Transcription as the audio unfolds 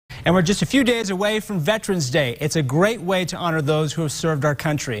And we're just a few days away from Veterans Day. It's a great way to honor those who have served our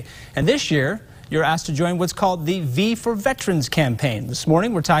country. And this year, you're asked to join what's called the V for Veterans campaign. This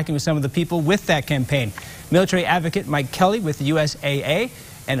morning, we're talking with some of the people with that campaign. Military advocate Mike Kelly with the USAA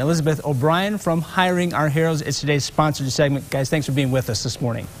and Elizabeth O'Brien from Hiring Our Heroes. It's today's sponsored segment. Guys, thanks for being with us this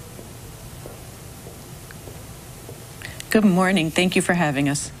morning. Good morning. Thank you for having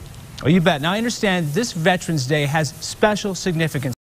us. Oh, you bet. Now, I understand this Veterans Day has special significance.